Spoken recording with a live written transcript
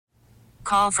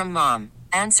Call from mom.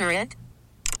 Answer it.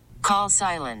 Call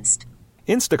silenced.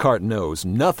 Instacart knows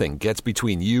nothing gets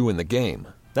between you and the game.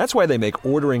 That's why they make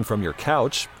ordering from your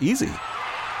couch easy.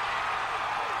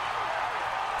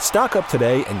 Stock up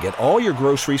today and get all your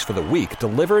groceries for the week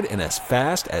delivered in as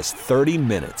fast as 30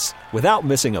 minutes without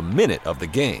missing a minute of the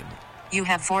game. You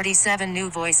have 47 new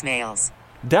voicemails.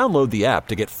 Download the app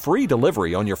to get free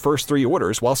delivery on your first 3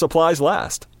 orders while supplies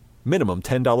last. Minimum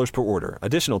 $10 per order.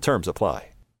 Additional terms apply.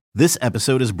 This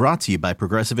episode is brought to you by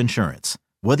Progressive Insurance.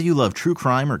 Whether you love true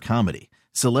crime or comedy,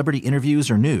 celebrity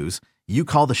interviews or news, you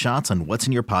call the shots on what's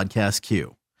in your podcast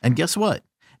queue. And guess what?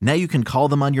 Now you can call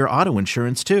them on your auto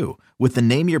insurance too with the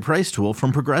Name Your Price tool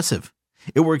from Progressive.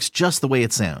 It works just the way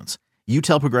it sounds. You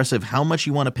tell Progressive how much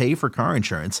you want to pay for car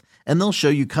insurance, and they'll show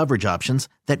you coverage options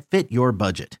that fit your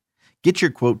budget. Get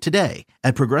your quote today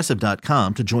at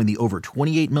Progressive.com to join the over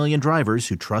 28 million drivers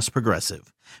who trust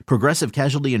Progressive. Progressive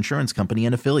Casualty Insurance Company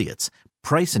and Affiliates.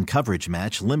 Price and coverage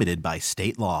match limited by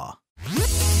state law.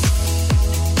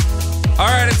 All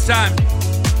right, it's time.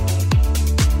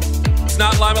 It's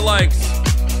not Lima Likes.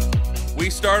 We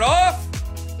start off.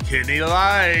 Kenny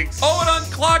Likes. Owen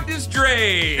unclogged his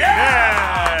drain.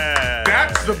 Yeah!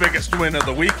 That's the biggest win of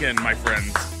the weekend, my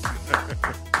friends.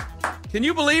 Can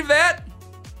you believe that?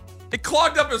 It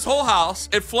clogged up his whole house.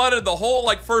 It flooded the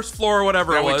whole first floor or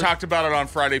whatever it was. We talked about it on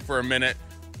Friday for a minute.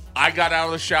 I got out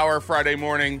of the shower Friday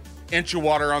morning, inch of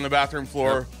water on the bathroom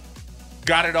floor,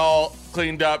 got it all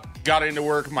cleaned up, got into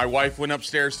work. My wife went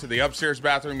upstairs to the upstairs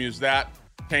bathroom, used that,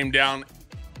 came down,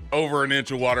 over an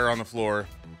inch of water on the floor.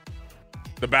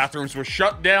 The bathrooms were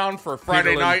shut down for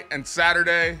Friday night and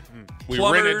Saturday. We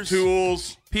rented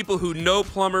tools. People who know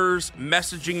plumbers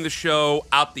messaging the show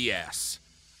out the ass.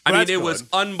 I mean, it was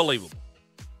unbelievable.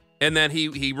 And then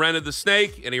he rented the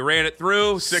snake and he ran it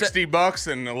through.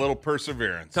 $60 and a little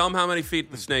perseverance. Tell him how many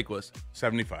feet the snake was.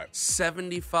 75.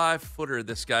 75 footer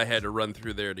this guy had to run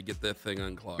through there to get that thing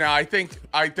unclogged. Now, I think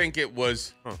it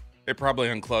was, it probably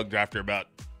unclogged after about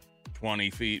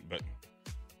 20 feet, but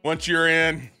once you're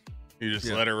in, you just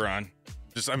let it run.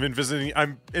 I'm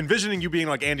envisioning you being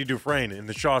like Andy Dufresne in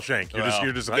The Shawshank.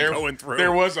 You're just going through.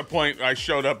 There was a point I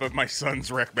showed up at my son's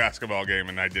rec basketball game,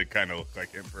 and I did kind of look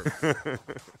like him.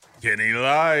 Kenny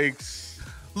Likes.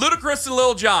 Ludacris and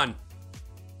Lil Jon.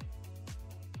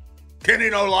 Kenny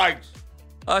no likes.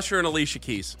 Usher and Alicia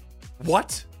Keys.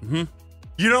 What? Mm-hmm.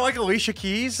 You don't like Alicia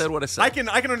Keys? Said what I said. I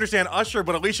can understand Usher,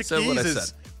 but Alicia Keys what I is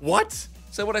said. What?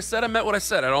 Said what I said. I meant what I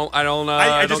said.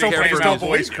 I just don't care for don't his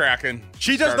voice cracking.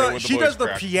 She does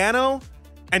the piano,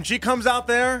 and she comes out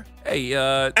there. Hey,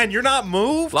 and you're not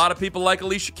moved. A lot of people like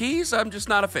Alicia Keys. I'm just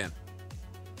not a fan.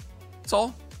 That's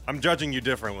all. I'm judging you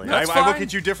differently. That's I look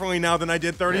at you differently now than I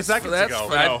did 30 seconds ago.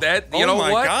 You know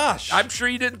my what? Gosh. I'm sure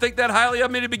you didn't think that highly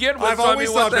of me to begin with. I've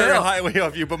always thought very highly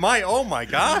of you, but oh my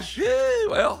gosh.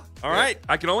 Well, all right.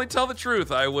 I can only tell the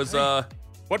truth. I was.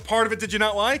 What part of it did you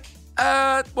not like?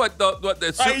 What the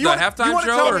halftime you show?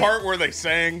 Tell the part where they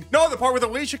sang? No, the part with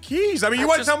Alicia Keys. I mean, you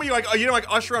want to tell me like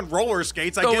Usher on roller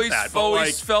skates? I get that.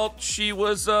 Always felt she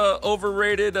was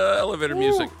overrated elevator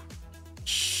music.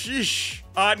 Sheesh.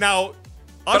 Now,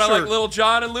 but Usher, I like Lil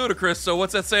Jon and Ludacris. So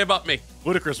what's that say about me?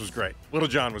 Ludacris was great. Lil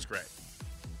Jon was great.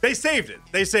 They saved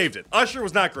it. Usher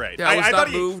was not great. Yeah, I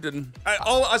thought moved and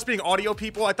all us being audio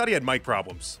people, I thought he had mic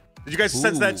problems. Did you guys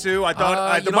sense that too? I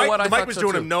thought the mic was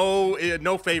doing him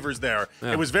no favors there.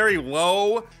 Yeah. It was very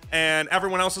low, and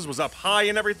everyone else's was up high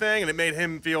and everything, and it made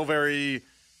him feel very.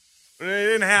 He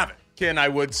didn't have it. Ken, I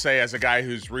would say, as a guy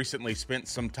who's recently spent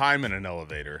some time in an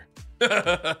elevator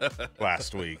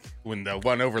last week, when the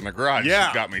one over in the garage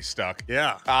got me stuck.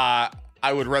 Yeah.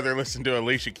 I would rather listen to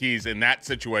Alicia Keys in that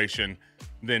situation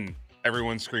than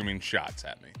everyone screaming shots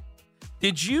at me.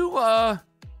 Did you?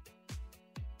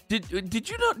 Did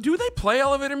you know? Do they play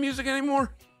elevator music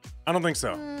anymore? I don't think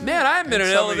so. Man, I haven't been in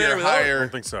an elevator without. I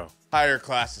don't think so. Higher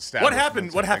class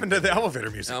establishments. What happened to the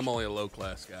elevator music? I'm only a low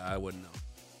class guy. I wouldn't know.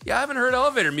 Yeah, I haven't heard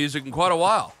elevator music in quite a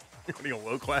while. You're a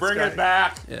low class Bring guy. it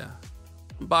back. Yeah,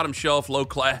 bottom shelf, low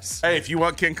class. Hey, if you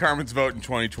want Ken Carmen's vote in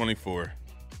 2024,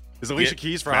 is Alicia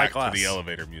Keys for high class? To the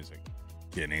elevator music.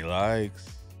 Kenny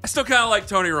Likes. I still kind of like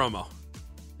Tony Romo.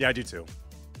 Yeah, I do too.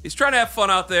 He's trying to have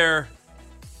fun out there.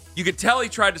 You could tell he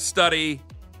tried to study.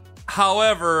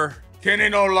 However, Kenny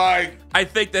no like. I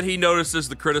think that he notices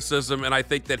the criticism, and I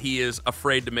think that he is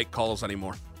afraid to make calls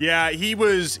anymore. Yeah, he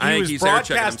was he's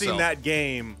broadcasting that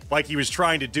game like he was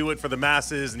trying to do it for the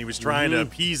masses, and he was trying to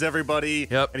appease everybody,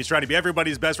 and he's trying to be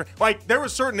everybody's best friend. Like, there were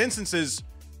certain instances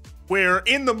where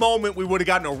in the moment we would have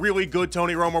gotten a really good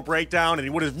Tony Romo breakdown, and he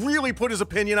would have really put his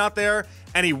opinion out there,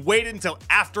 and he waited until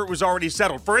after it was already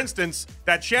settled. For instance,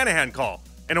 that Shanahan call.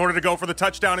 in order to go for the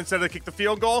touchdown instead of kick the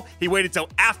field goal. He waited till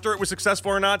after it was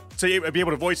successful or not to be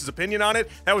able to voice his opinion on it.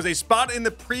 That was a spot in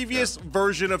the previous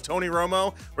version of Tony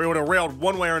Romo where he would have railed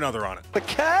one way or another on it. The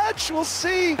catch, we'll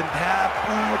see.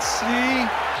 Let's see.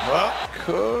 Well,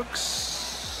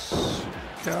 Cooks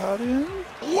got him.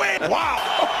 Wait,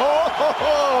 wow.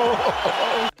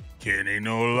 Kenny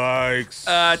no likes.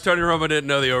 Tony Romo didn't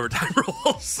know the overtime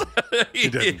rules.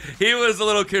 he was a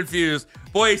little confused.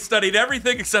 Boy, he studied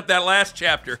everything except that last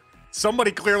chapter.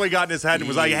 Somebody clearly got in his head and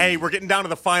was like, hey, we're getting down to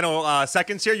the final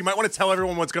seconds here. You might want to tell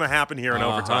everyone what's going to happen here in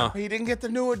overtime. He didn't get the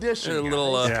new edition. A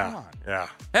little, yeah.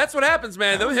 That's what happens,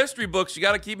 man. Those history books, you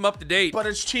got to keep them up to date. But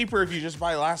it's cheaper if you just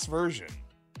buy last version.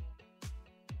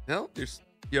 No, there's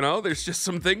just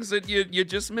some things that you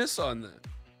just miss on that.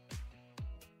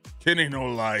 Kenny no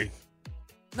like.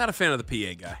 Not a fan of the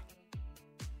PA guy.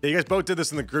 Yeah, you guys both did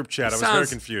this in the group chat. I was very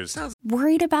confused.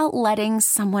 Worried about letting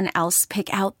someone else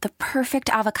pick out the perfect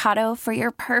avocado for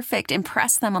your perfect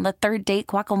impress them on the third date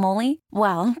guacamole?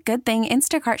 Well, good thing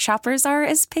Instacart shoppers are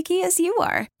as picky as you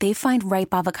are. They find ripe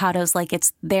avocados like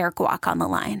it's their guac on the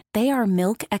line. They are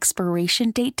milk expiration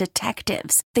date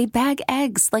detectives. They bag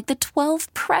eggs like the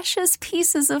 12 precious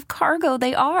pieces of cargo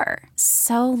they are.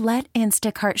 So let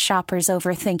Instacart shoppers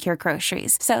overthink your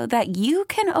groceries so that you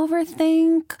can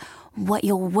overthink what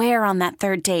you'll wear on that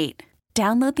third date.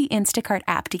 Download the Instacart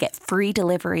app to get free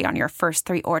delivery on your first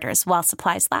 3 orders while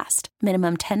supplies last.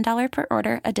 Minimum $10 per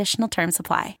order. Additional terms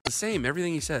apply. The same,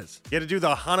 everything he says. He had to do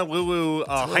the Honolulu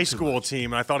high school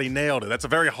team, and I thought he nailed it. That's a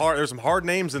very hard. There's some hard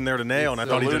names in there to nail, and I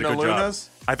thought he did a good job.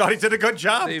 I thought he did a good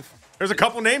job. There's a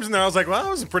couple names in there. I was like, well, that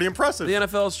was pretty impressive. The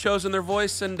NFL's chosen their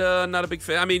voice, and not a big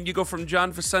fan. I mean, you go from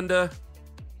John Facenda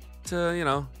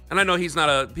to, and I know he's not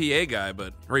a PA guy,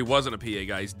 or he wasn't a PA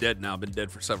guy. He's dead now, been dead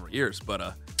for several years.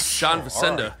 But John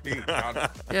Facenda,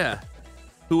 yeah,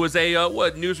 who was a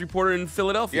news reporter in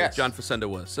Philadelphia. Yes. John Facenda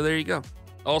was. So there you go.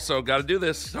 Also, got to do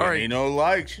this. Sorry, Kenny no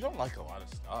likes. You don't like a lot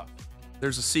of stuff.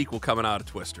 There's a sequel coming out of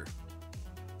Twister,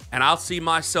 and I'll see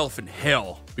myself in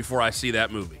hell before I see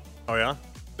that movie. Oh yeah.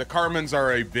 The Carmens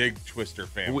are a big Twister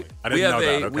family. I didn't know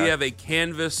that. Okay. We have a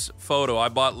canvas photo. I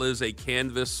bought Liz a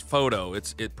canvas photo.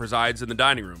 It presides in the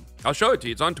dining room. I'll show it to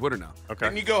you. It's on Twitter now. Okay.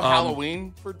 Didn't you go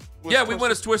Halloween for? Yeah, we went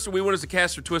as Twister. We went as the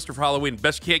cast for Twister for Halloween.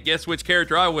 Best you can't guess which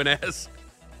character I went as.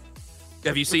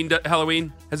 Have you seen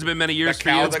Halloween? Has it been many years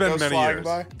for you? It's been many years.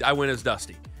 By? I went as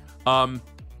Dusty. My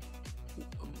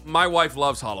wife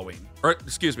loves Halloween. Or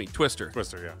excuse me, Twister.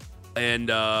 Twister, yeah. And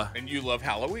you love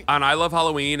Halloween. And I love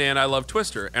Halloween, and I love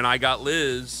Twister. And I got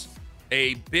Liz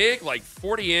a big,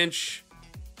 40-inch,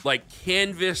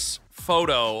 canvas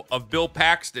photo of Bill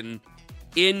Paxton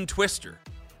in Twister.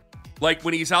 Like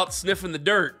when he's out sniffing the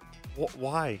dirt.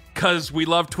 Why? Because we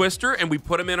love Twister, and we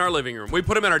put him in our living room. We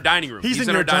put him in our dining room. He's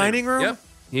in our dining room? Yep.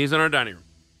 He's in our dining room.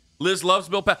 Liz loves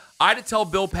Bill Paxton. I'd tell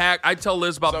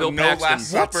Liz about Bill Paxton. Last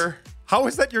Supper. How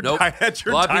is that your dining? That's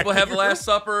your a lot of people have the Last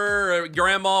Supper.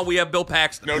 Grandma, we have Bill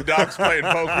Paxton. No dogs playing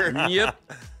poker.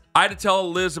 Yep. I had to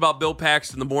tell Liz about Bill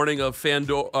Paxton the morning of Fan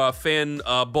Bowl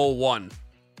 1,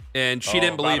 and she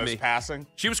didn't believe me. Passing.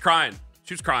 She was crying.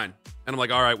 And I'm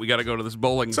like, all right, we got to go to this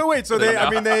bowling. So wait,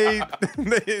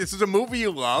 this is a movie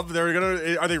you love.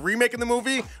 Are they remaking the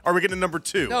movie? Or are we getting a number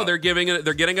 2? No, they're getting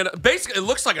it. Basically, it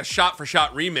looks like a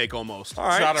shot-for-shot remake almost. All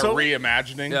right, it's not a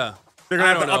reimagining. Yeah. They're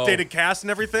going to have the updated cast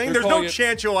and everything? There's no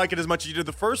chance you'll like it as much as you did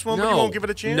the first one, but you won't give it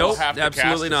a chance? Nope, half the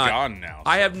absolutely cast not. Is gone now, so.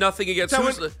 I have nothing against...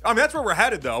 that's where we're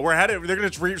headed, though. They're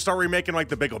going to start remaking,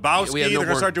 the Big Lebowski. They're going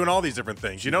to start doing all these different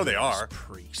things. You know they are.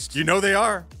 Priest. You know they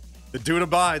are. The dude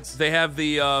abides. They have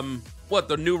the,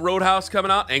 the new Roadhouse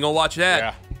coming out? Ain't going to watch that.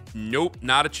 Yeah. Nope,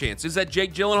 not a chance. Is that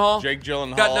Jake Gyllenhaal? Jake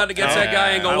Gyllenhaal. Got nothing against that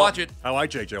guy. Ain't going to watch it. I like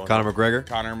Jake Gyllenhaal. Conor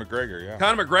McGregor, yeah.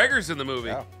 Conor McGregor's in the movie.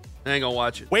 Yeah. I ain't gonna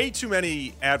watch it. Way too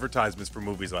many advertisements for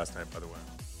movies last night, by the way.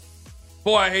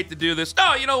 Boy, I hate to do this.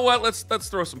 Oh, you know what? Let's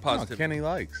throw some positivity. Kenny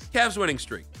likes. Cavs winning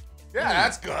streak. Yeah,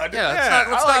 that's good. Yeah,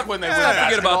 let's not when they win. Let's not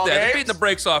forget about that. Games. They're beating the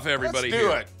brakes off everybody. Let's do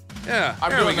here. it. Yeah, I'm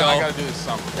there doing we go. that. I gotta do this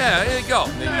summer. Yeah, there you go.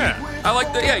 Yeah. I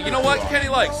like the. Yeah, you know what? Kenny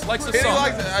likes this Kenny song.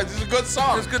 likes it. This is a good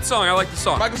song. It's a good song. I like the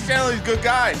song. Michael Stanley's a good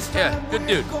guy. Yeah, good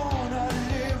dude.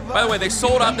 By the way, they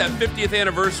sold out that 50th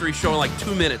anniversary show in like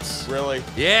 2 minutes. Really?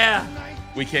 Yeah.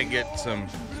 We can't get some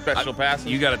special passes.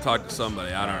 You got to talk to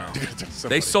somebody. I don't know.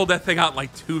 They sold that thing out in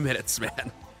like 2 minutes,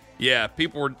 man. Yeah,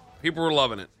 people were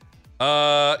loving it.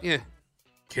 Yeah.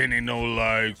 Kenny no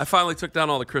likes. I finally took down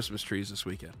all the Christmas trees this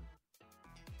weekend.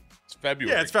 It's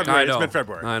February. Yeah, it's February. I know. It's been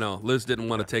February. I know. Liz didn't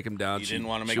want to take them down. You didn't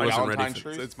want to make she wasn't Valentine's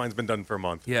ready for trees? Mine's been done for a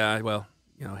month. Yeah, well,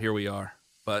 here we are.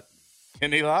 But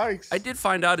Kenny likes. I did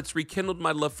find out it's rekindled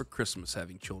my love for Christmas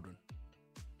having children.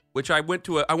 which I went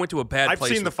to a bad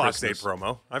place. I've seen the Fox 8 Christmas.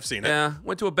 promo. I've seen it. Yeah,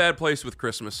 went to a bad place with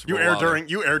Christmas. You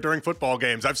air during football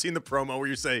games. I've seen the promo where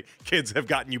you say kids have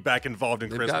gotten you back involved in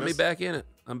They've Christmas. got me back in it.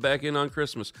 I'm back in on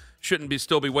Christmas. Shouldn't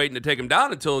still be waiting to take them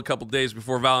down until a couple days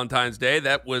before Valentine's Day.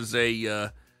 That was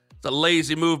a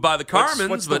lazy move by the Carmens.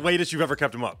 What's the latest you've ever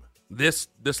kept them up? This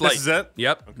late. This is it?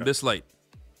 Yep, Okay. this late.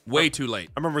 Way too late.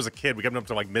 I remember as a kid, we kept them up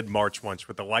to like mid-March once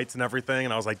with the lights and everything,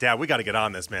 and I was like, Dad, we got to get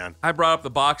on this, man. I brought up the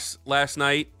box last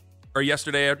night or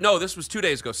yesterday. No, this was 2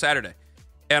 days ago, Saturday.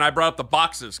 And I brought up the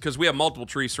boxes because we have multiple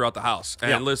trees throughout the house.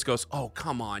 And Liz goes, oh,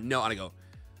 come on. No. And I go,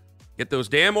 get those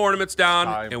damn ornaments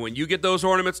down. And when you get those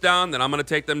ornaments down, then I'm going to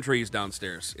take them trees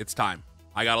downstairs. It's time.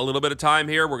 I got a little bit of time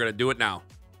here. We're going to do it now.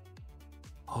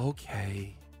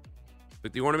 Okay.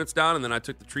 Took the ornaments down, and then I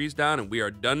took the trees down, and we are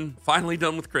done. Finally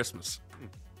done with Christmas. And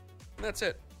that's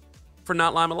it. For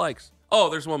Not Lima Likes. Oh,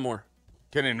 there's one more.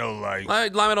 Kenny no like.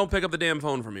 Lima don't pick up the damn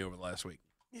phone for me over the last week.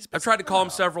 I've tried to call him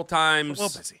several times. He's a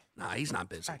little busy. Nah, he's not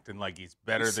busy. Acting like he's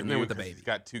better He's than sitting you there with the 'cause baby. He's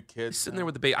got 2 kids. He's sitting there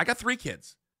with the baby. I got 3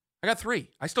 kids.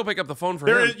 I still pick up the phone for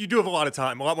him. You do have a lot of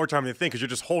time, a lot more time than you think, because you're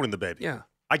just holding the baby. Yeah.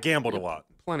 I gambled a lot.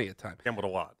 Plenty of time. Gambled a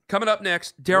lot. Coming up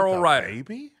next, Daryl Ryder.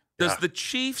 Baby? Does Yeah. the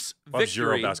Chiefs' Loves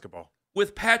Euro victory basketball.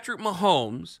 with Patrick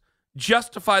Mahomes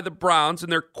justify the Browns in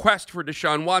their quest for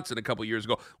Deshaun Watson a couple years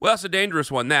ago? Well, that's a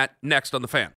dangerous one. That next on The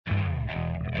Fan.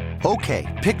 Okay,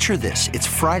 picture this. It's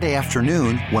Friday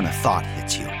afternoon when a thought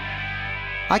hits you.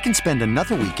 I can spend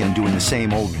another weekend doing the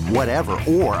same old whatever,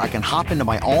 or I can hop into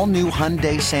my all-new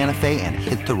Hyundai Santa Fe and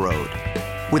hit the road.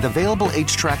 With available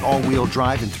H-Track all-wheel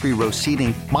drive and 3-row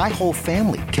seating, my whole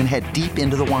family can head deep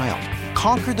into the wild.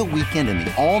 Conquer the weekend in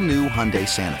the all-new Hyundai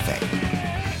Santa Fe.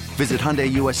 Visit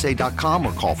HyundaiUSA.com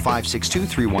or call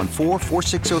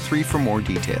 562-314-4603 for more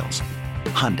details.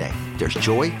 Hyundai, there's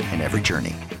joy in every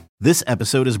journey. This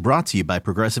episode is brought to you by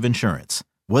Progressive Insurance.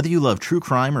 Whether you love true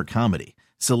crime or comedy,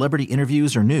 celebrity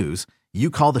interviews or news, you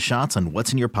call the shots on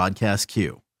what's in your podcast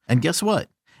queue. And guess what?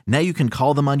 Now you can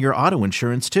call them on your auto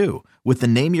insurance too with the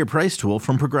Name Your Price tool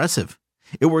from Progressive.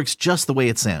 It works just the way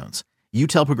it sounds. You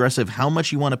tell Progressive how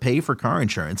much you want to pay for car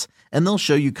insurance, and they'll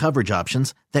show you coverage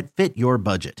options that fit your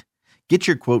budget. Get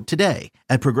your quote today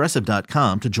at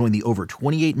Progressive.com to join the over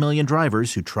 28 million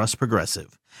drivers who trust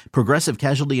Progressive. Progressive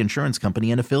Casualty Insurance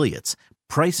Company and Affiliates.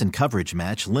 Price and coverage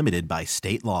match limited by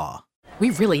state law. We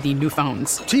really need new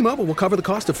phones. T-Mobile will cover the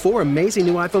cost of 4 amazing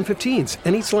new iPhone 15s,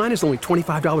 and each line is only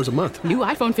 $25 a month. New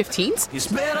iPhone 15s? It's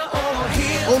better over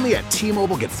here. Only at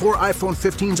T-Mobile, get 4 iPhone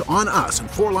 15s on us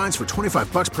and 4 lines for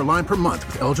 $25 per line per month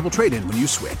with eligible trade-in when you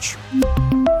switch.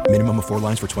 Minimum of 4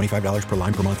 lines for $25 per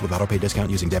line per month with autopay discount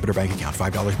using debit or bank account.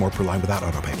 $5 more per line without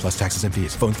autopay, plus taxes and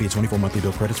fees. Phone fee at 24 monthly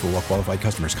bill credits for well-qualified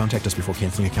customers. Contact us before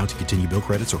canceling account to continue bill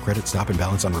credits or credit stop and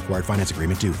balance on required finance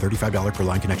agreement due. $35 per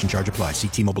line connection charge applies. See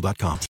T-Mobile.com.